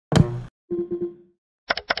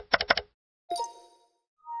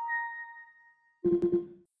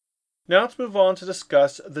Now let's move on to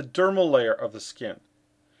discuss the dermal layer of the skin,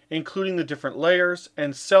 including the different layers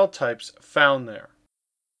and cell types found there.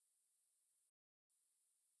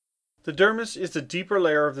 The dermis is the deeper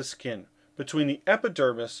layer of the skin between the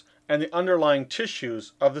epidermis and the underlying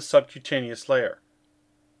tissues of the subcutaneous layer.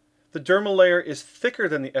 The dermal layer is thicker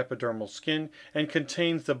than the epidermal skin and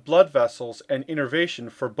contains the blood vessels and innervation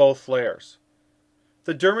for both layers.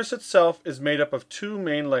 The dermis itself is made up of two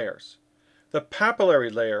main layers, the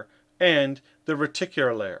papillary layer and the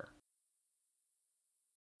reticular layer.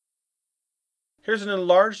 Here's an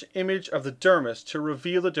enlarged image of the dermis to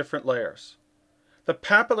reveal the different layers. The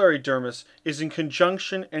papillary dermis is in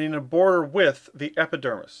conjunction and in a border with the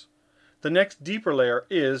epidermis. The next deeper layer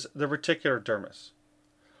is the reticular dermis.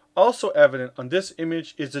 Also evident on this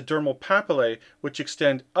image is the dermal papillae, which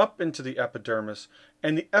extend up into the epidermis,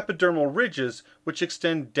 and the epidermal ridges, which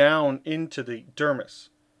extend down into the dermis.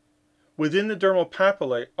 Within the dermal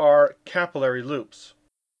papillae are capillary loops.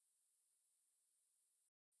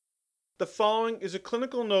 The following is a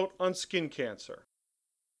clinical note on skin cancer.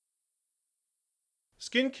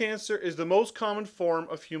 Skin cancer is the most common form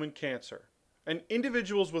of human cancer, and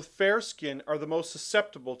individuals with fair skin are the most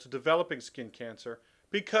susceptible to developing skin cancer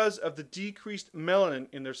because of the decreased melanin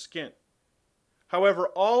in their skin. However,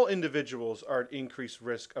 all individuals are at increased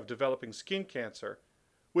risk of developing skin cancer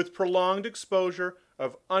with prolonged exposure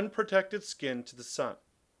of unprotected skin to the sun.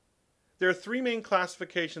 There are three main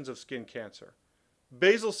classifications of skin cancer: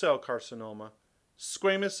 basal cell carcinoma,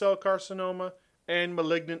 squamous cell carcinoma, and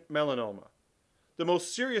malignant melanoma. The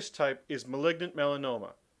most serious type is malignant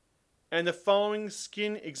melanoma, and the following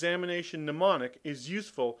skin examination mnemonic is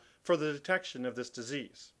useful for the detection of this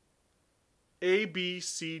disease. A, B,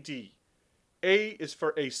 C, D. A is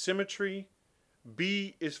for asymmetry,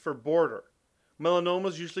 B is for border.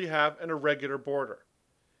 Melanomas usually have an irregular border.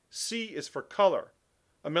 C is for color.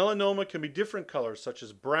 A melanoma can be different colors such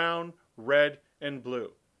as brown, red, and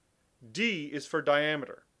blue. D is for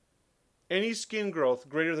diameter. Any skin growth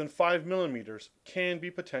greater than 5 millimeters can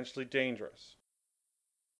be potentially dangerous.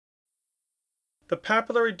 The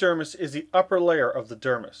papillary dermis is the upper layer of the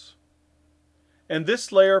dermis, and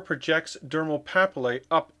this layer projects dermal papillae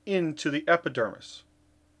up into the epidermis.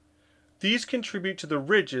 These contribute to the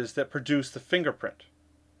ridges that produce the fingerprint.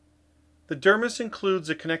 The dermis includes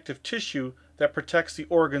the connective tissue that protects the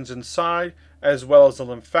organs inside, as well as the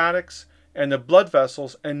lymphatics and the blood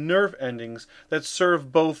vessels and nerve endings that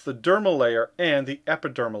serve both the dermal layer and the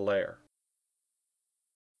epidermal layer.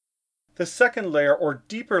 The second layer or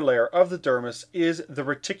deeper layer of the dermis is the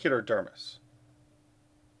reticular dermis.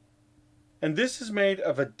 And this is made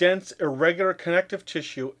of a dense irregular connective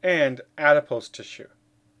tissue and adipose tissue.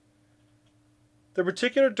 The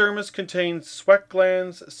reticular dermis contains sweat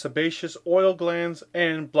glands, sebaceous oil glands,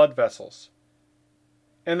 and blood vessels.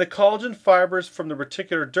 And the collagen fibers from the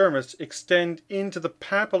reticular dermis extend into the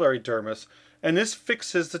papillary dermis, and this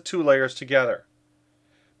fixes the two layers together.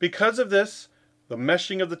 Because of this, the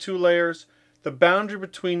meshing of the two layers, the boundary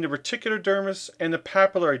between the reticular dermis and the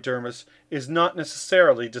papillary dermis is not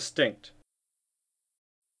necessarily distinct.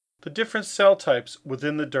 The different cell types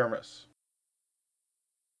within the dermis.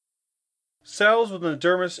 Cells within the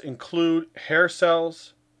dermis include hair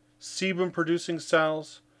cells, sebum-producing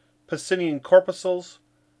cells, Pacinian corpuscles,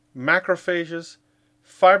 macrophages,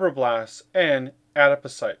 fibroblasts, and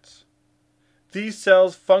adipocytes. These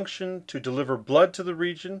cells function to deliver blood to the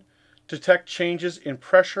region, detect changes in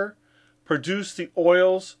pressure, produce the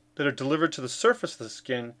oils that are delivered to the surface of the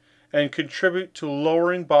skin, and contribute to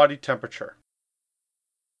lowering body temperature.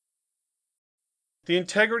 The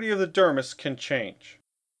integrity of the dermis can change.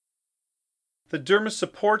 The dermis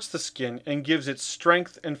supports the skin and gives it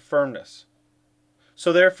strength and firmness.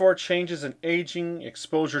 So therefore, changes in aging,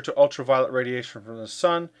 exposure to ultraviolet radiation from the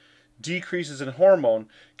sun, decreases in hormone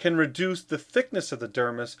can reduce the thickness of the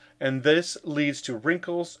dermis, and this leads to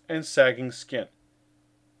wrinkles and sagging skin.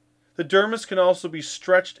 The dermis can also be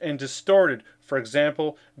stretched and distorted, for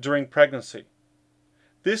example, during pregnancy.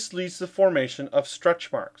 This leads to the formation of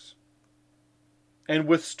stretch marks. And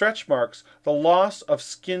with stretch marks, the loss of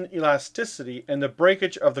skin elasticity and the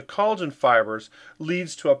breakage of the collagen fibers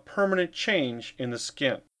leads to a permanent change in the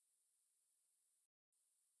skin.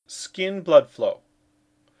 Skin blood flow.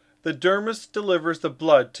 The dermis delivers the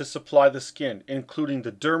blood to supply the skin, including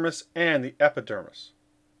the dermis and the epidermis.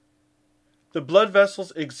 The blood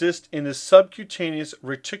vessels exist in the subcutaneous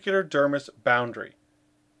reticular dermis boundary,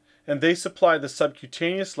 and they supply the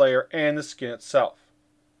subcutaneous layer and the skin itself.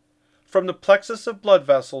 From the plexus of blood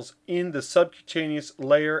vessels in the subcutaneous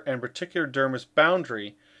layer and reticular dermis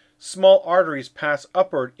boundary, small arteries pass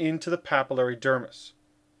upward into the papillary dermis.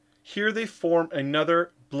 Here they form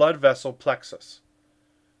another blood vessel plexus.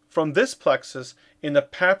 From this plexus, in the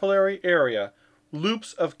papillary area,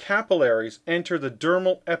 loops of capillaries enter the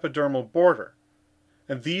dermal epidermal border,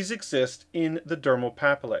 and these exist in the dermal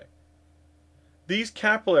papillae. These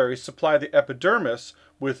capillaries supply the epidermis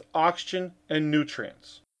with oxygen and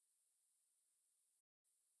nutrients.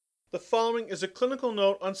 The following is a clinical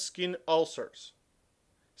note on skin ulcers.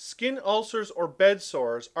 Skin ulcers or bed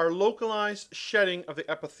sores are localized shedding of the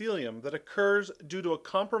epithelium that occurs due to a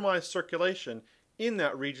compromised circulation in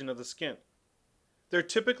that region of the skin. They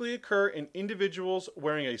typically occur in individuals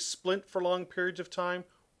wearing a splint for long periods of time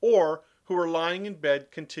or who are lying in bed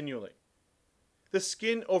continually. The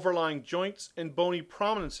skin overlying joints and bony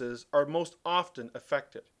prominences are most often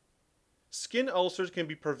affected. Skin ulcers can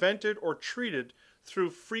be prevented or treated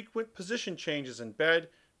through frequent position changes in bed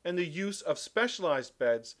and the use of specialized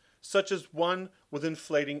beds such as one with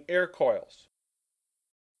inflating air coils.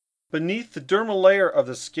 Beneath the dermal layer of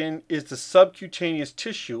the skin is the subcutaneous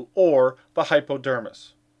tissue or the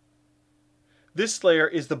hypodermis. This layer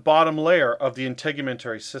is the bottom layer of the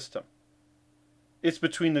integumentary system. It's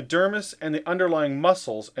between the dermis and the underlying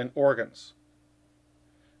muscles and organs.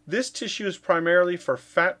 This tissue is primarily for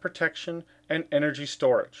fat protection and energy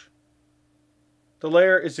storage. The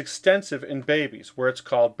layer is extensive in babies, where it's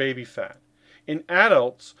called baby fat. In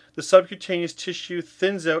adults, the subcutaneous tissue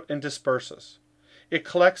thins out and disperses. It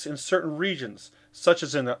collects in certain regions, such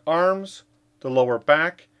as in the arms, the lower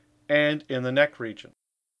back, and in the neck region.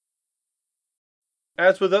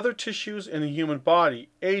 As with other tissues in the human body,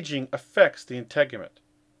 aging affects the integument.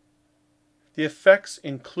 The effects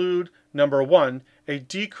include, number one, a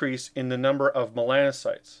decrease in the number of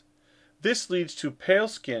melanocytes. This leads to pale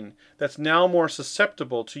skin that's now more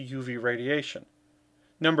susceptible to UV radiation.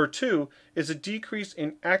 Number two is a decrease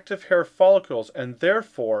in active hair follicles, and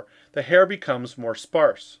therefore the hair becomes more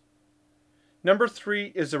sparse. Number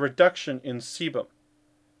three is a reduction in sebum.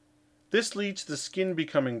 This leads to the skin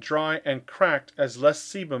becoming dry and cracked as less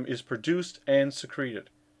sebum is produced and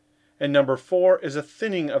secreted. And number four is a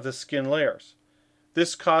thinning of the skin layers.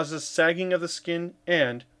 This causes sagging of the skin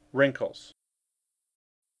and wrinkles.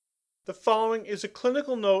 The following is a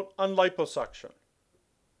clinical note on liposuction.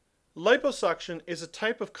 Liposuction is a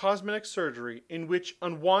type of cosmetic surgery in which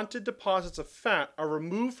unwanted deposits of fat are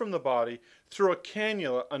removed from the body through a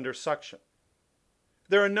cannula under suction.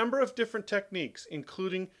 There are a number of different techniques,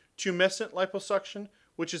 including tumescent liposuction,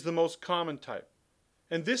 which is the most common type.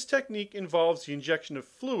 And this technique involves the injection of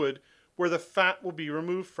fluid where the fat will be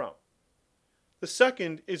removed from. The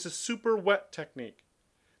second is a super wet technique.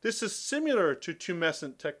 This is similar to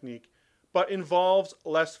tumescent technique, but involves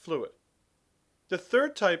less fluid. The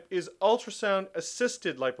third type is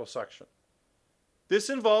ultrasound-assisted liposuction. This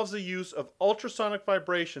involves the use of ultrasonic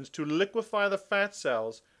vibrations to liquefy the fat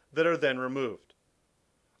cells that are then removed.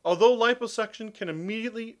 Although liposuction can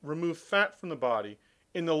immediately remove fat from the body,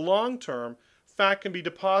 in the long term, fat can be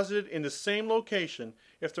deposited in the same location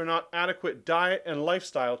if there are not adequate diet and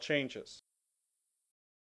lifestyle changes.